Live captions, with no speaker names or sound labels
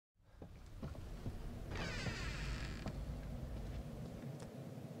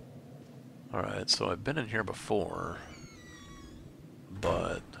Alright, so I've been in here before,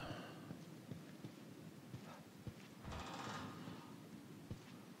 but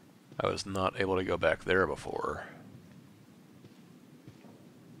I was not able to go back there before.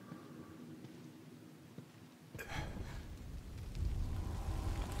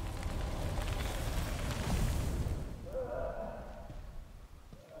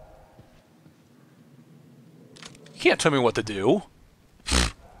 You can't tell me what to do.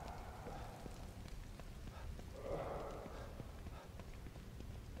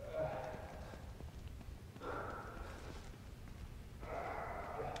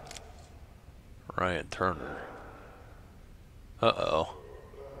 Ryan Turner. Uh-oh.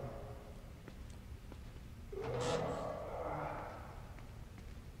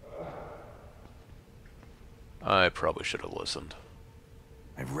 I probably should have listened.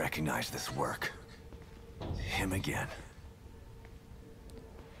 I recognize this work. Him again.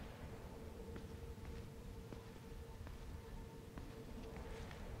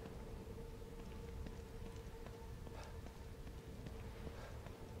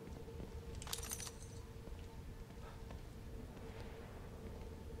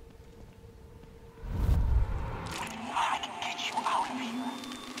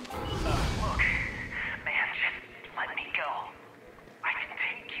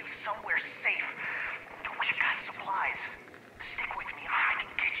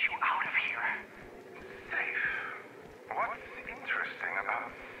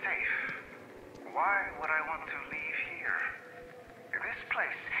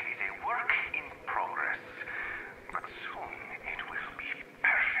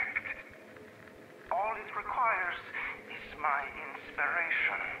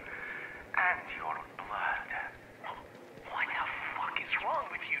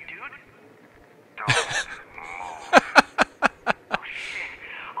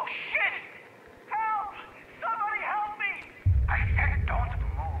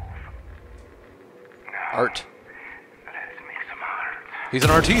 Art. He's an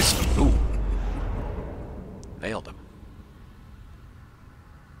artiste. Ooh. Nailed him.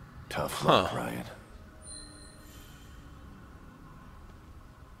 Tough luck, Ryan.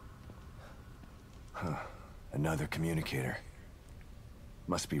 Huh. Another communicator.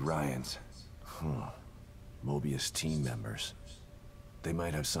 Must be Ryan's. Mobius team members. They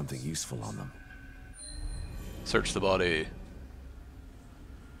might have something useful on them. Search the body.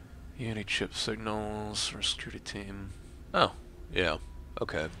 Any chip signals for security team. Oh, yeah.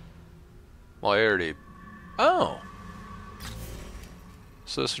 Okay. Well, I already... Oh!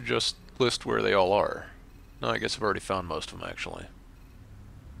 So this would just list where they all are. No, I guess I've already found most of them, actually.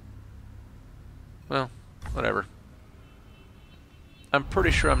 Well, whatever. I'm pretty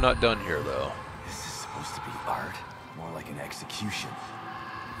sure I'm not done here, though. This is supposed to be art. More like an execution.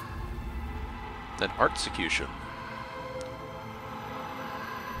 An artsecution.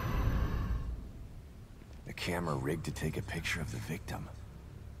 A camera rigged to take a picture of the victim.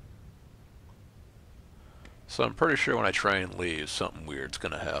 So I'm pretty sure when I try and leave, something weird's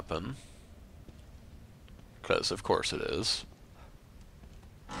gonna happen. Because, of course, it is.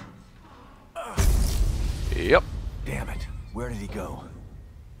 Yep. Damn it. Where did he go?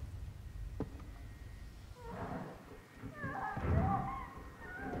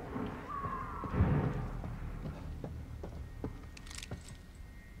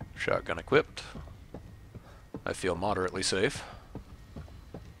 Shotgun equipped. I feel moderately safe.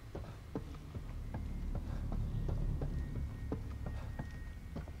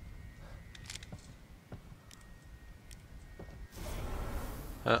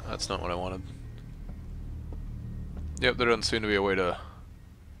 That's not what I wanted. Yep, there doesn't seem to be a way to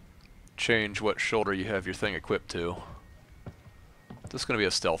change what shoulder you have your thing equipped to. This is going to be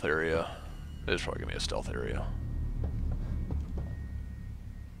a stealth area. It is probably going to be a stealth area.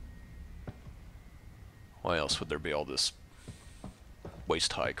 Why else would there be all this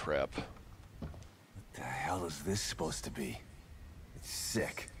waist-high crap? What the hell is this supposed to be? It's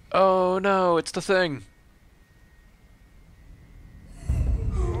sick. Oh no, it's the thing!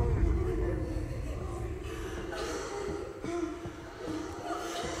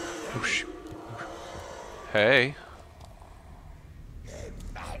 Oh shoot. Hey.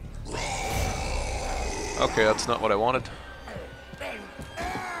 Okay, that's not what I wanted.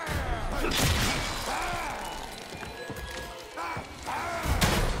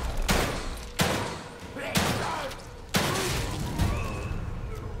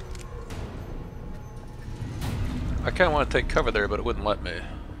 I kind of want to take cover there, but it wouldn't let me.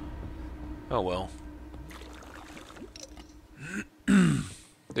 Oh well.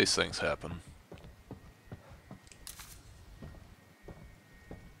 These things happen.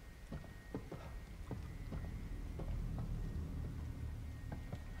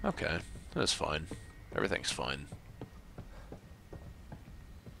 Okay, that's fine. Everything's fine.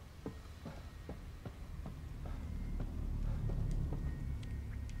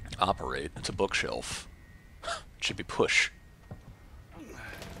 Operate. It's a bookshelf. It should be push.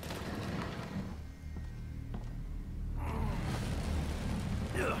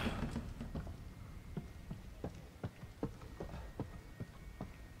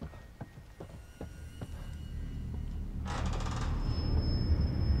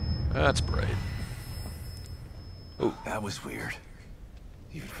 That's bright. Ooh. That was weird.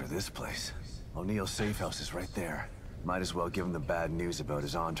 Even for this place. O'Neill's safe house is right there. Might as well give him the bad news about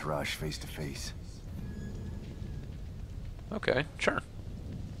his entourage face to face. Okay, sure.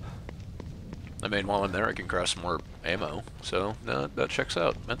 I mean, while I'm there, I can grab some more ammo, so that checks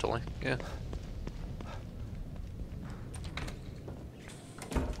out mentally, yeah.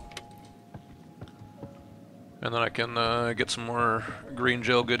 And then I can get some more green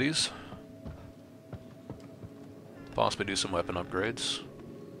gel goodies. Possibly do some weapon upgrades.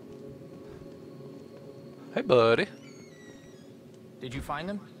 Hey, buddy. Did you find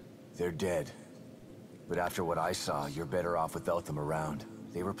them? They're dead. But after what I saw, you're better off without them around.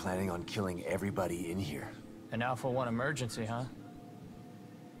 They were planning on killing everybody in here. An Alpha 1 emergency, huh?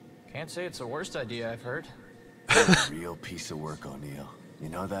 Can't say it's the worst idea I've heard. Real piece of work, O'Neill. You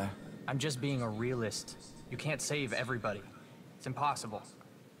know that? I'm just being a realist. You can't save everybody. It's impossible.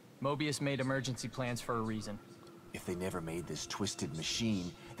 Mobius made emergency plans for a reason. If they never made this twisted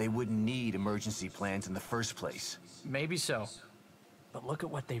machine, they wouldn't need emergency plans in the first place. Maybe so. But look at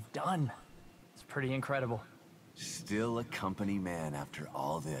what they've done. It's pretty incredible. Still a company man after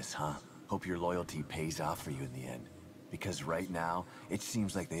all this, huh? Hope your loyalty pays off for you in the end. Because right now, it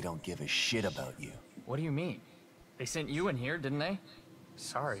seems like they don't give a shit about you. What do you mean? They sent you in here, didn't they?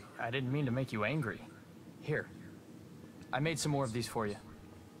 Sorry, I didn't mean to make you angry. Here. I made some more of these for you.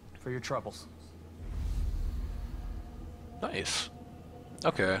 For your troubles. Nice.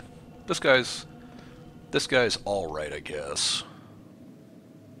 Okay. This guy's alright, I guess.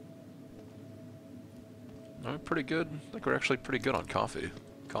 I'm pretty good. I think we're actually pretty good on coffee.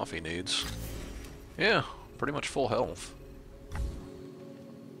 Coffee needs. Yeah, pretty much full health.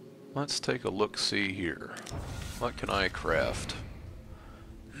 Let's take a look-see here. What can I craft?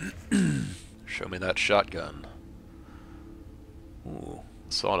 Show me that shotgun. Ooh,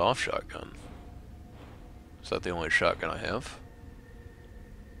 sawed-off shotgun. Is that the only shotgun I have?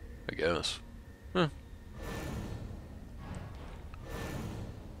 I guess. Huh.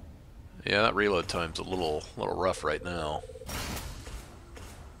 Yeah, that reload time's a little rough right now.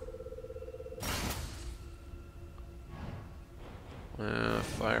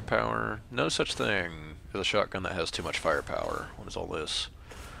 Firepower. No such thing as a shotgun that has too much firepower. What is all this?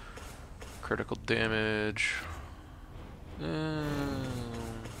 Critical damage.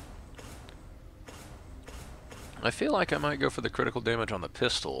 I feel like I might go for the critical damage on the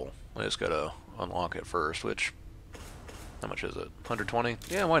pistol. I just gotta unlock it first, which... How much is it? 120?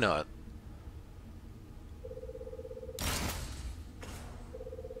 Yeah, why not?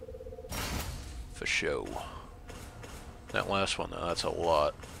 For show. That last one, though, that's a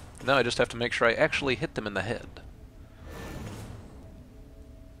lot. Now I just have to make sure I actually hit them in the head.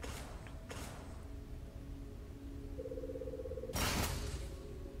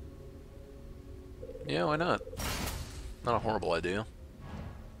 Yeah, why not? Not a horrible idea.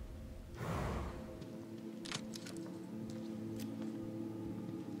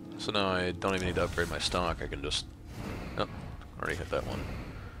 So now I don't even need to upgrade my stock, I can just... Oh, already hit that one.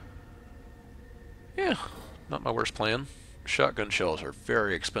 Yeah, not my worst plan. Shotgun shells are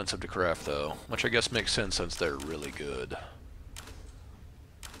very expensive to craft though, which I guess makes sense since they're really good.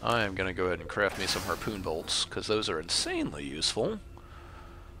 I am going to go ahead and craft me some harpoon bolts, because those are insanely useful.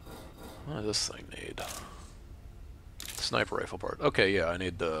 What does this thing need? Sniper rifle part. Okay, yeah, I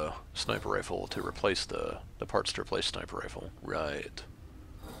need the sniper rifle to replace the parts to replace sniper rifle. Right.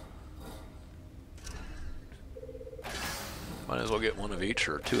 Might as well get one of each,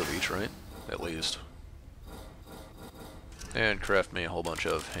 or two of each, right? At least. And craft me a whole bunch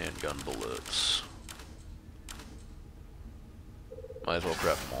of handgun bullets. Might as well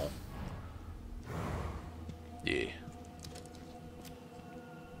craft them all. Yeah.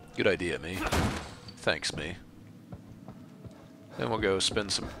 Good idea, me. Thanks, me. Then we'll go spend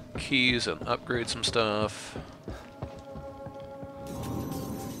some keys and upgrade some stuff.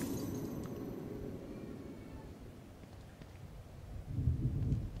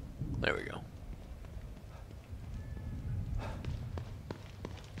 There we go.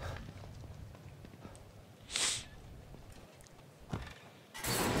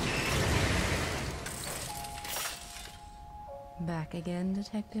 back again,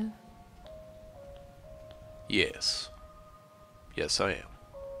 Detective? Yes. Yes, I am.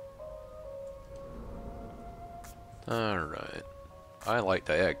 Alright. I like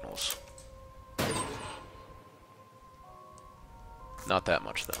diagonals. Not that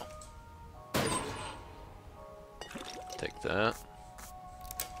much, though. Take that.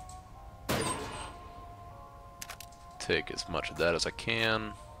 Take as much of that as I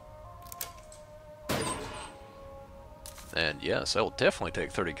can. And yes, I will definitely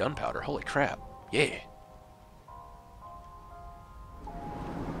take 30 gunpowder. Holy crap. Yeah.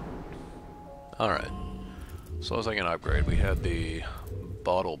 Alright. So as I can upgrade, we had the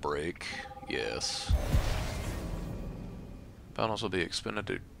bottle break. Yes. Bottles will be expended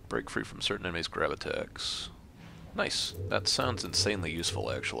to break free from certain enemies' grab attacks. Nice. That sounds insanely useful,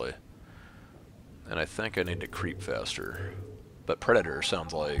 actually. And I think I need to creep faster. But Predator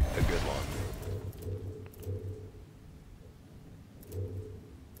sounds like a good one.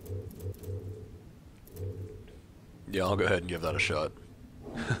 Yeah, I'll go ahead and give that a shot.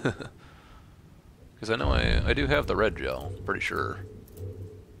 Because I know I do have the red gel, pretty sure.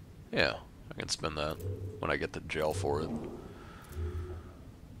 Yeah, I can spend that when I get the gel for it.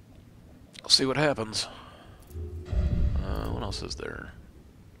 I'll see what happens. What else is there?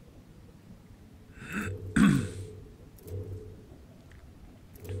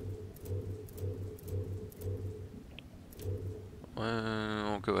 Well,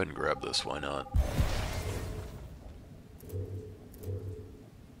 I'll go ahead and grab this, why not?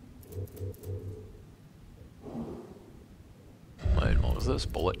 Wait, what was this?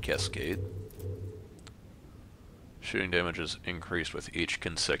 Bullet cascade. Shooting damage is increased with each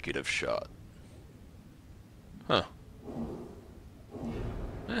consecutive shot. Huh.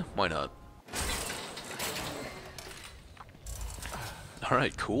 Why not?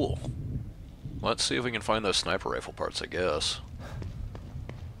 Alright, cool. Let's see if we can find those sniper rifle parts, I guess.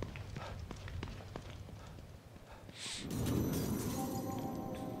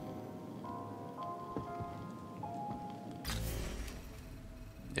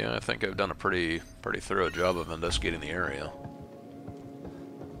 Yeah, I think I've done a pretty thorough job of investigating the area.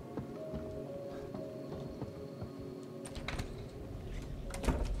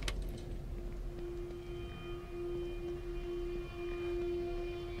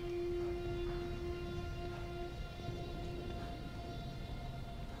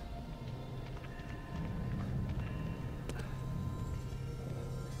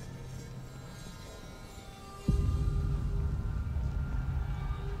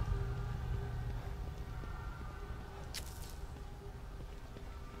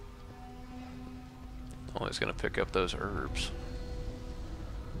 Always gonna pick up those herbs.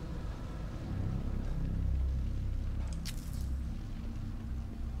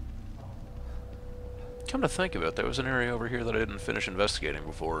 Come to think of it, there was an area over here that I didn't finish investigating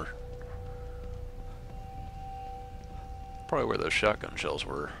before. Probably where those shotgun shells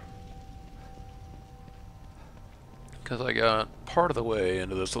were. Because I got part of the way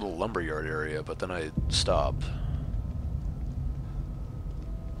into this little lumberyard area, but then I stopped.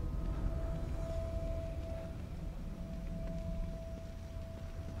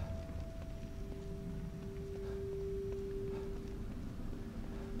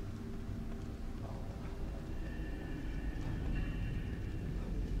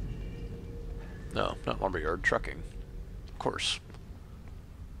 No, not lumberyard, trucking. Of course.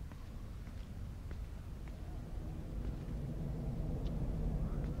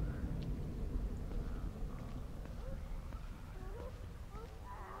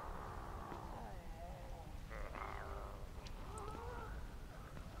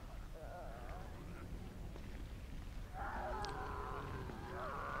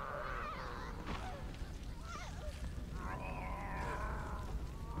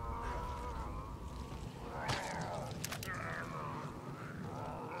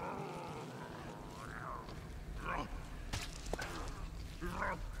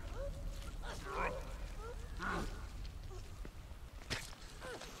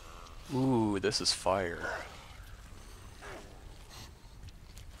 Ooh, this is fire.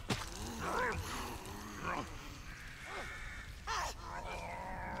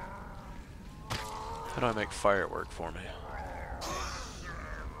 How do I make fire work for me?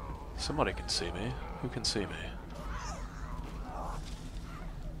 Somebody can see me. Who can see me?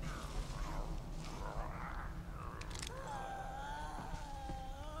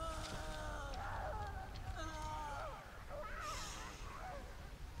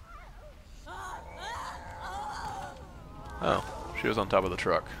 Oh, she was on top of the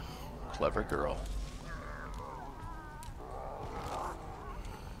truck. Clever girl.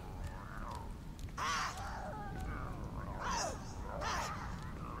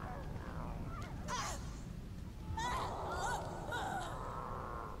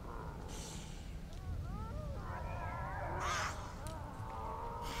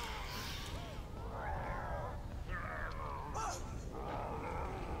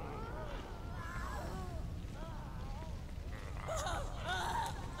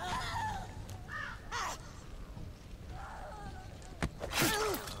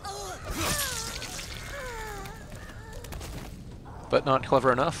 But not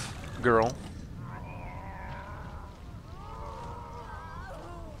clever enough, girl.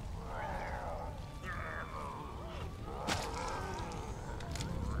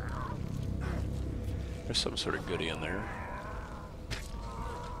 There's some sort of goodie in there.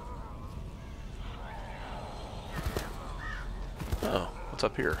 Oh, what's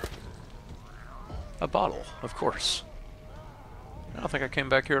up here? A bottle, of course. I don't think I came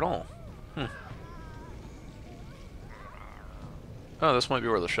back here at all. Oh, this might be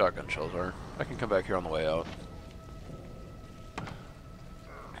where the shotgun shells are. I can come back here on the way out.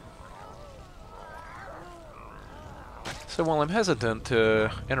 So while I'm hesitant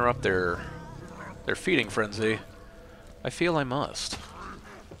to interrupt their feeding frenzy, I feel I must.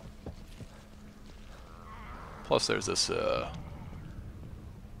 Plus there's this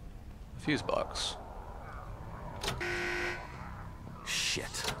fuse box.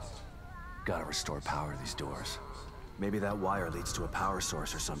 Shit. Gotta restore power to these doors. Maybe that wire leads to a power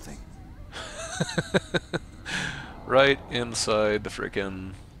source or something. Right inside the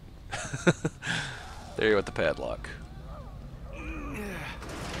frickin' there you go with the padlock.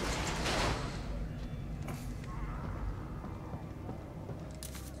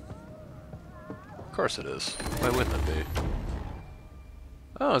 Of course it is. Why wouldn't it be?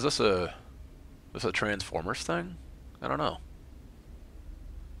 Oh, is this a Transformers thing? I don't know.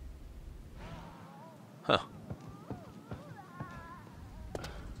 Huh.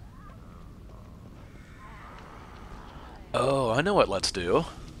 Oh, I know what let's do.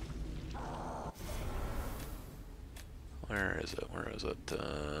 Where is it? Where is it?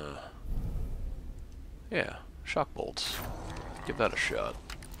 Yeah, shock bolts. Give that a shot.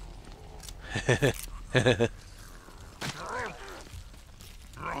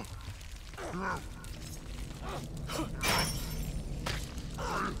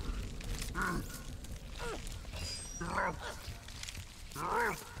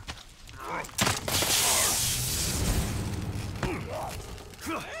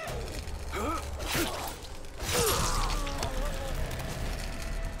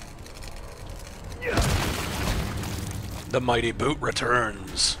 The mighty boot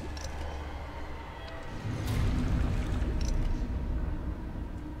returns.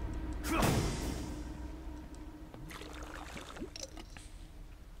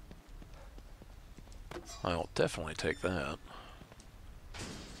 I'll definitely take that.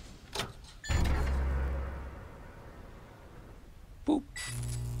 Boop.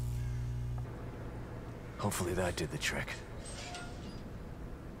 Hopefully that did the trick.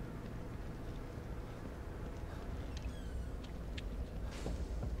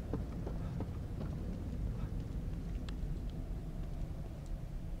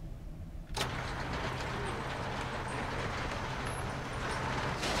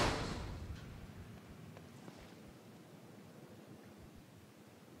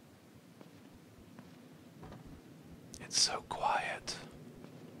 It's so quiet.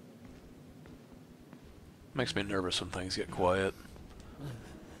 Makes me nervous when things get quiet.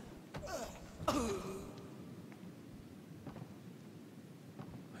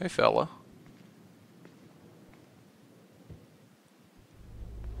 Hey, fella.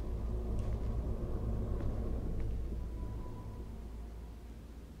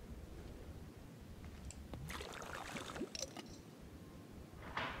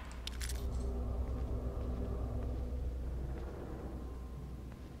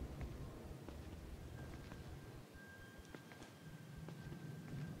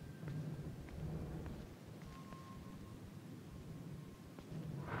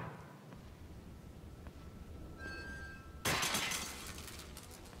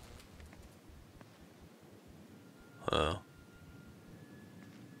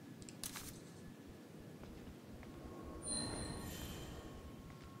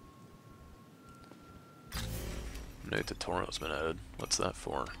 New tutorial's been added. What's that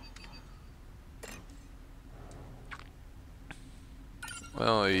for?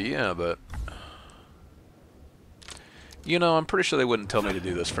 Well, yeah, but... You know, I'm pretty sure they wouldn't tell me to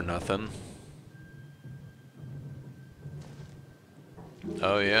do this for nothing.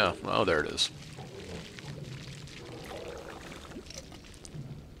 Oh, yeah. Oh, there it is.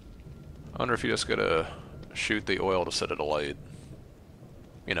 I wonder if you just gotta shoot the oil to set it alight.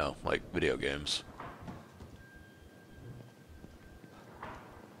 You know, like video games.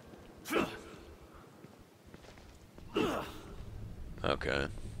 Okay.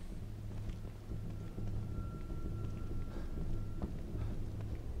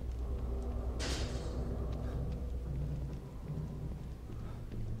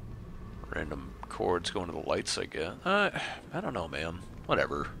 Random cords going to the lights, I guess. I don't know, man.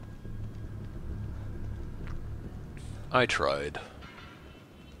 Whatever. I tried.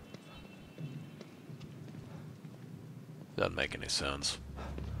 Doesn't make any sense.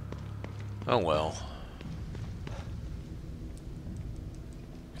 Oh well.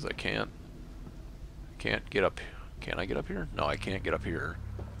 Because I can't get up. Can I get up here? No, I can't get up here.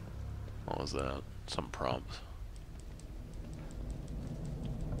 What was that? Some prompt.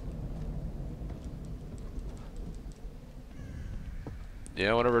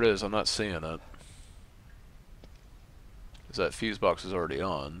 Yeah, whatever it is, I'm not seeing it. Because that fuse box is already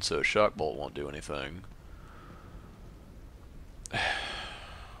on, so a shock bolt won't do anything.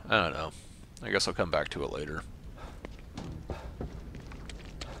 I don't know. I guess I'll come back to it later.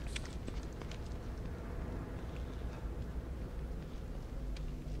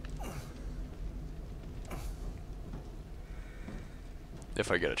 If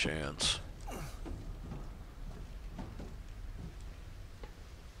I get a chance.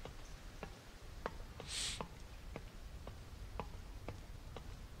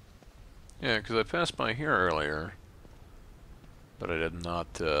 Yeah, because I passed by here earlier, but I did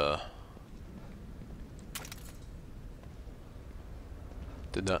not,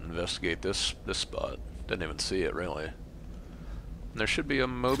 investigate this spot. Didn't even see it, really. And there should be a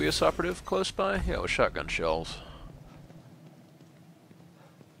Mobius operative close by? Yeah, with shotgun shells.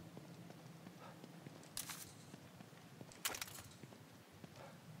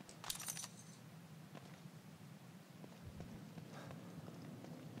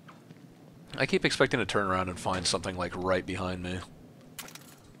 I keep expecting to turn around and find something like right behind me.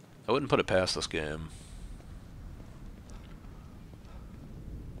 I wouldn't put it past this game.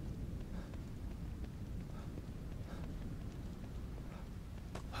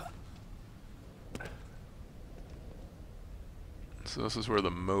 So this is where the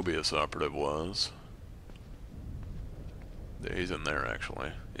Mobius operative was. Yeah, he's in there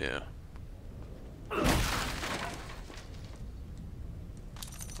actually. Yeah.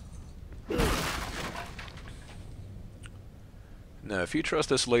 Now, if you trust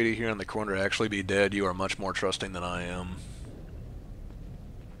this lady here in the corner to actually be dead, you are much more trusting than I am.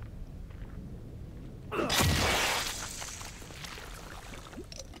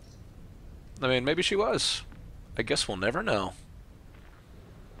 I mean, maybe she was. I guess we'll never know.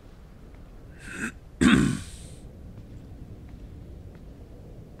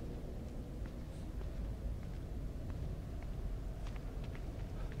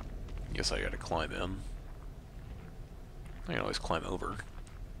 Guess I gotta climb in. I can always climb over.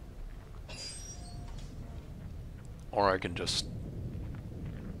 Or I can just...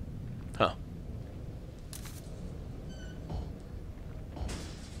 Huh.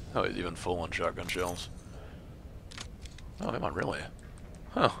 Oh, he's even full on shotgun shells. Oh, am I really?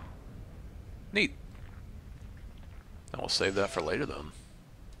 Huh. Neat. I will save that for later then.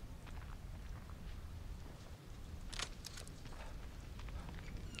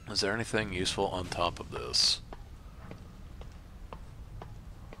 Is there anything useful on top of this?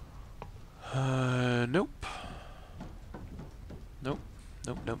 Nope. Nope.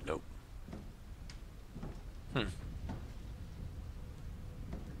 Nope, nope, nope.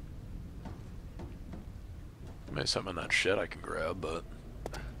 Maybe something in that shed I can grab, but...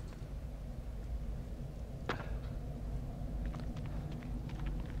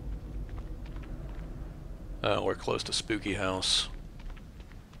 we're close to Spooky House.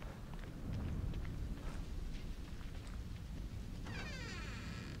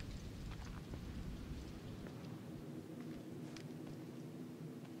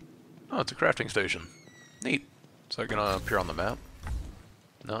 Oh, it's a crafting station. Neat. Is that gonna appear on the map?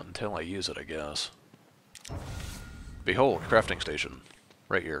 Not until I use it, I guess. Behold, crafting station.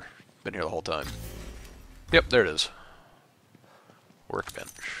 Right here. Been here the whole time. Yep, there it is.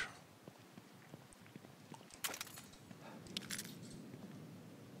 Workbench.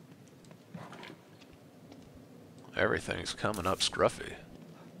 Everything's coming up scruffy.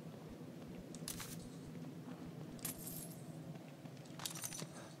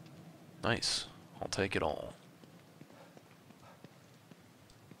 Nice. I'll take it all.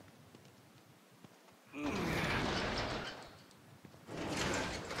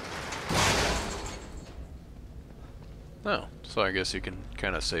 Oh, so I guess you can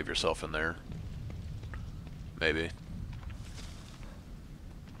kind of save yourself in there. Maybe.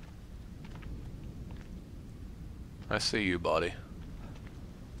 I see you, body.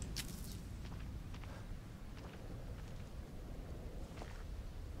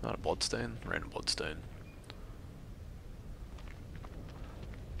 Not a bloodstain? Random bloodstain.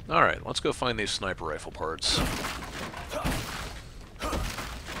 Alright, let's go find these sniper rifle parts.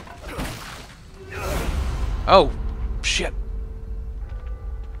 Oh! Shit!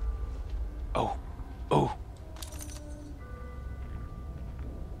 Oh. Oh.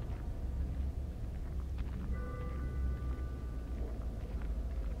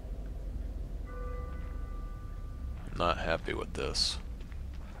 not happy with this.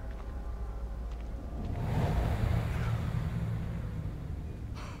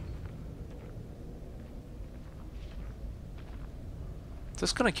 Is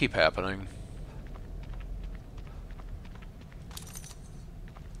this gonna keep happening?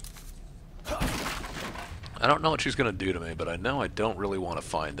 I don't know what she's gonna do to me, but I know I don't really want to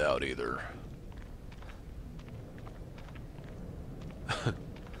find out either.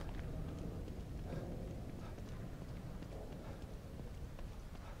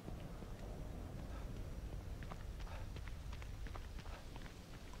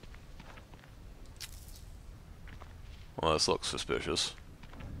 Well, this looks suspicious.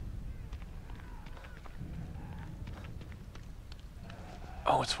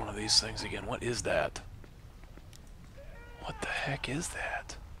 Oh, it's one of these things again. What is that? What the heck is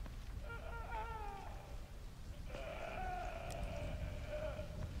that?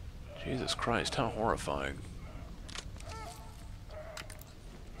 Jesus Christ, how horrifying.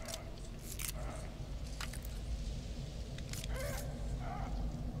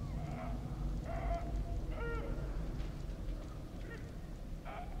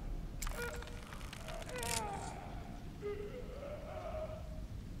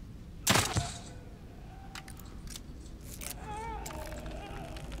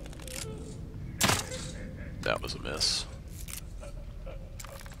 That was a miss.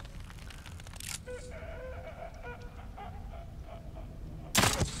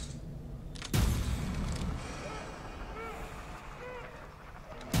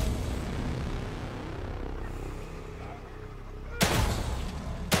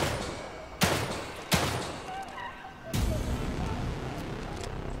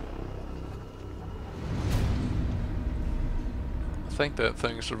 I think that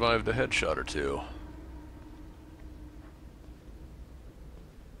thing survived a headshot or two.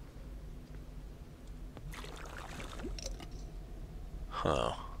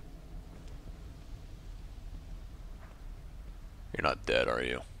 Huh. You're not dead, are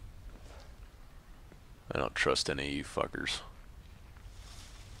you? I don't trust any of you fuckers.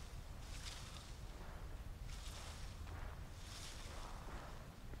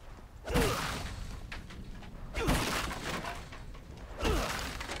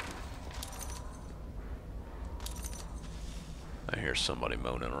 I hear somebody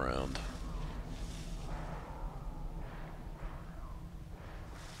moaning around.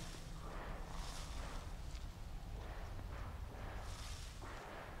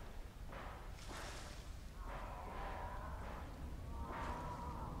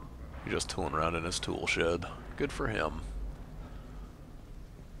 Just tooling around in his tool shed. Good for him.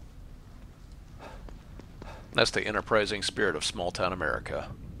 That's the enterprising spirit of small-town America.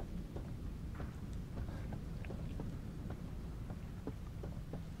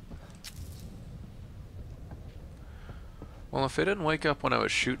 Well, if they didn't wake up when I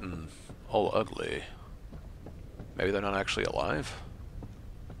was shooting all ugly, maybe they're not actually alive?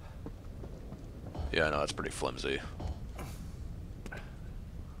 Yeah, no, that's pretty flimsy.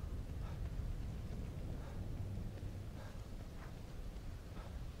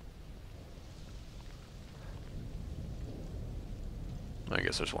 I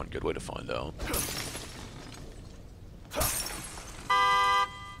guess there's one good way to find out.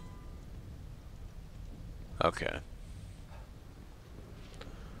 Okay.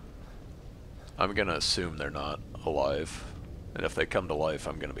 I'm gonna assume they're not alive, and if they come to life,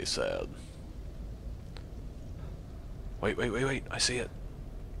 I'm gonna be sad. Wait, wait, wait, wait, I see it.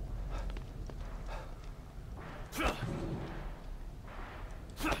 I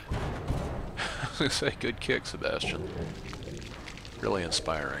was gonna say, good kick, Sebastian. Really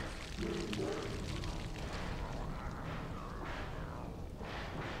inspiring.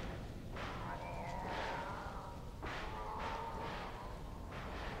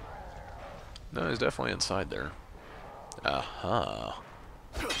 No, he's definitely inside there. Aha.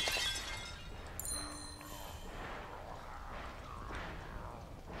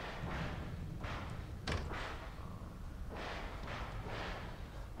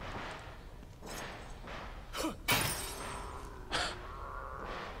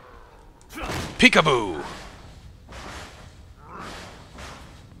 Peekaboo!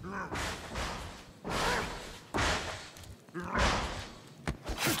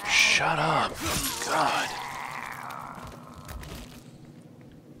 Shut up. God.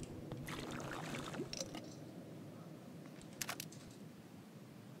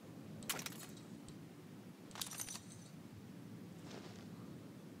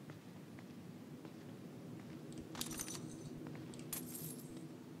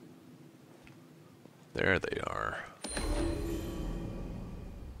 There they are.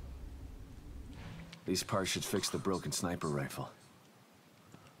 These parts should fix the broken sniper rifle.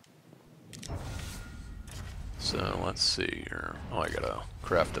 So, let's see here. Oh, I gotta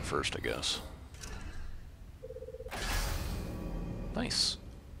craft it first, I guess. Nice.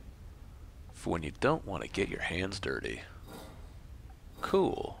 For when you don't want to get your hands dirty.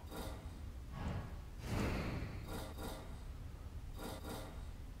 Cool.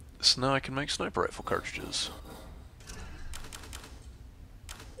 So now I can make sniper rifle cartridges.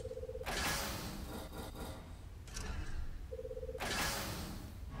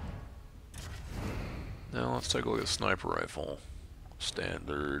 Now let's take a look at the sniper rifle.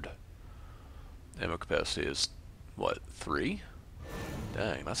 Standard. Ammo capacity is, what, 3?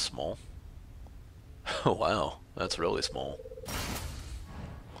 Dang, that's small. Oh wow, that's really small.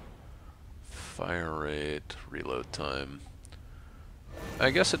 Fire rate, reload time. I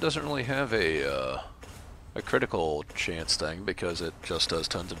guess it doesn't really have a critical chance thing because it just does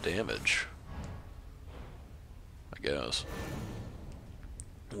tons of damage. I guess.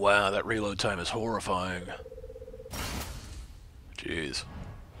 Wow, that reload time is horrifying. Jeez.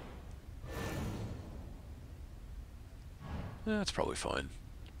 That's probably fine.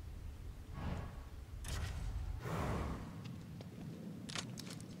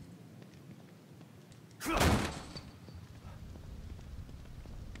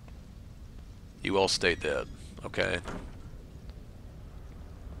 You all stay dead. Okay.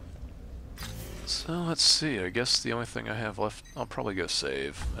 So let's see, I guess the only thing I have left, I'll probably go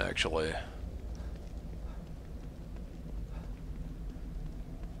save, actually.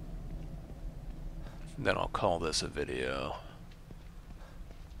 Then I'll call this a video.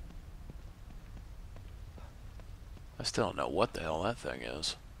 I still don't know what the hell that thing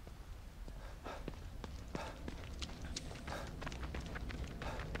is.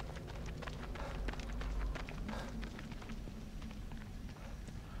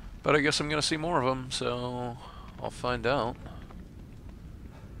 But I guess I'm gonna see more of them, so I'll find out.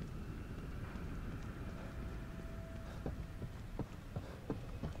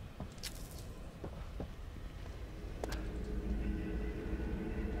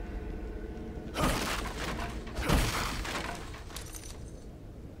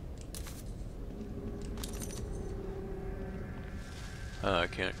 I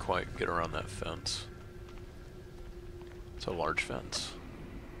can't quite get around that fence. It's a large fence.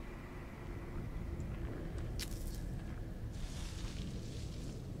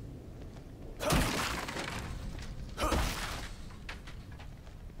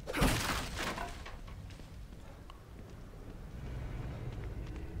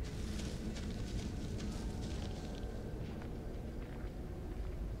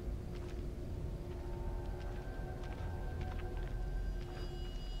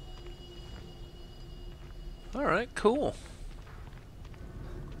 Alright, cool.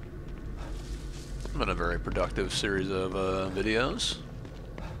 It's been a very productive series of videos.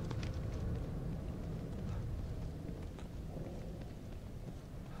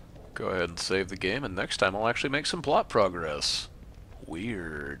 Go ahead and save the game, and next time I'll actually make some plot progress.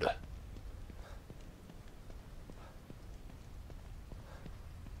 Weird.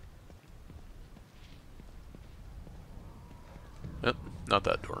 Yep, not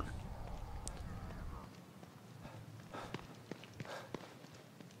that door.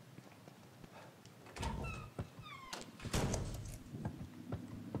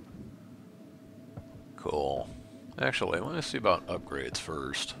 Cool. Actually, let me see about upgrades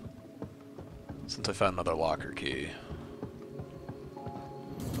first. Since I found another locker key.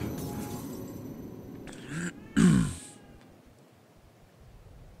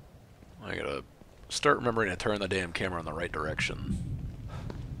 I gotta start remembering to turn the damn camera in the right direction.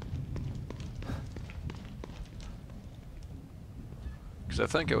 Because I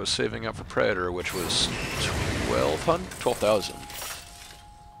think I was saving up for Predator, which was 12,000.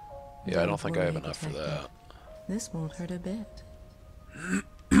 Yeah, I don't think I have enough for that. This won't hurt a bit.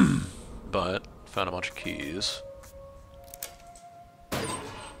 But, found a bunch of keys.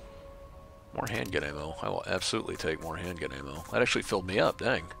 More handgun ammo. I will absolutely take more handgun ammo. That actually filled me up,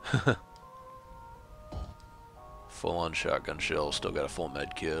 dang. Full-on shotgun shell, still got a full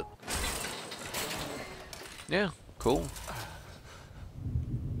med kit. Yeah, cool.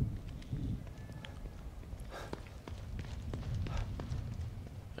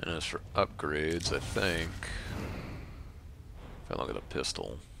 And as for upgrades, I think... If I look at a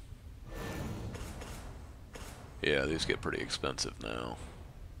pistol... Yeah, these get pretty expensive now.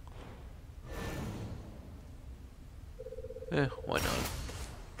 Eh, why not?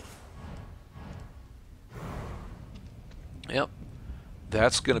 Yep.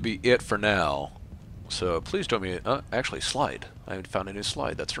 That's going to be it for now. So please join me... actually, slide. I found a new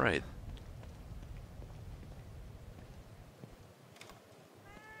slide, that's right.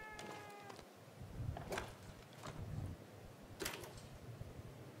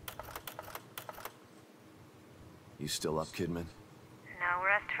 still up, Kidman? No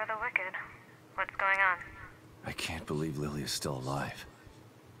rest for the wicked. What's going on? I can't believe Lily is still alive.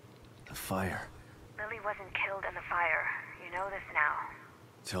 The fire. Lily wasn't killed in the fire. You know this now.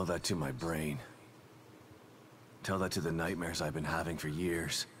 Tell that to my brain. Tell that to the nightmares I've been having for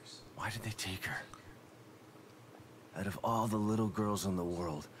years. Why did they take her? Out of all the little girls in the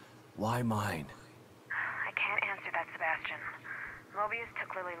world, why mine? I can't answer that, Sebastian. Mobius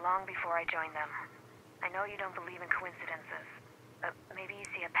took Lily long before I joined them. I know you don't believe in coincidences, but maybe you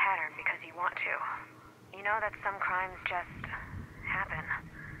see a pattern because you want to. You know that some crimes just happen.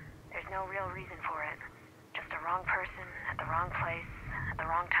 There's no real reason for it. Just a wrong person at the wrong place at the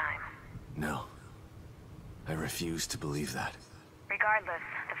wrong time. No. I refuse to believe that. Regardless,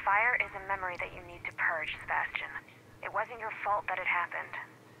 the fire is a memory that you need to purge, Sebastian. It wasn't your fault that it happened,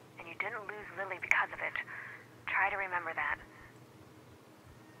 and you didn't lose Lily because of it. Try to remember that.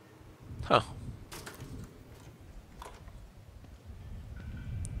 Huh.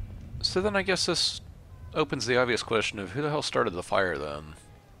 So then I guess this opens the obvious question of who the hell started the fire then?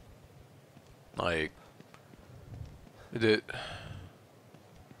 Like, did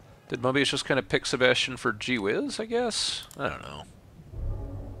Mobius just kind of pick Sebastian for gee whiz, I guess? I don't know.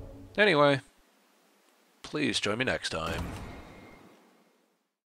 Anyway, please join me next time.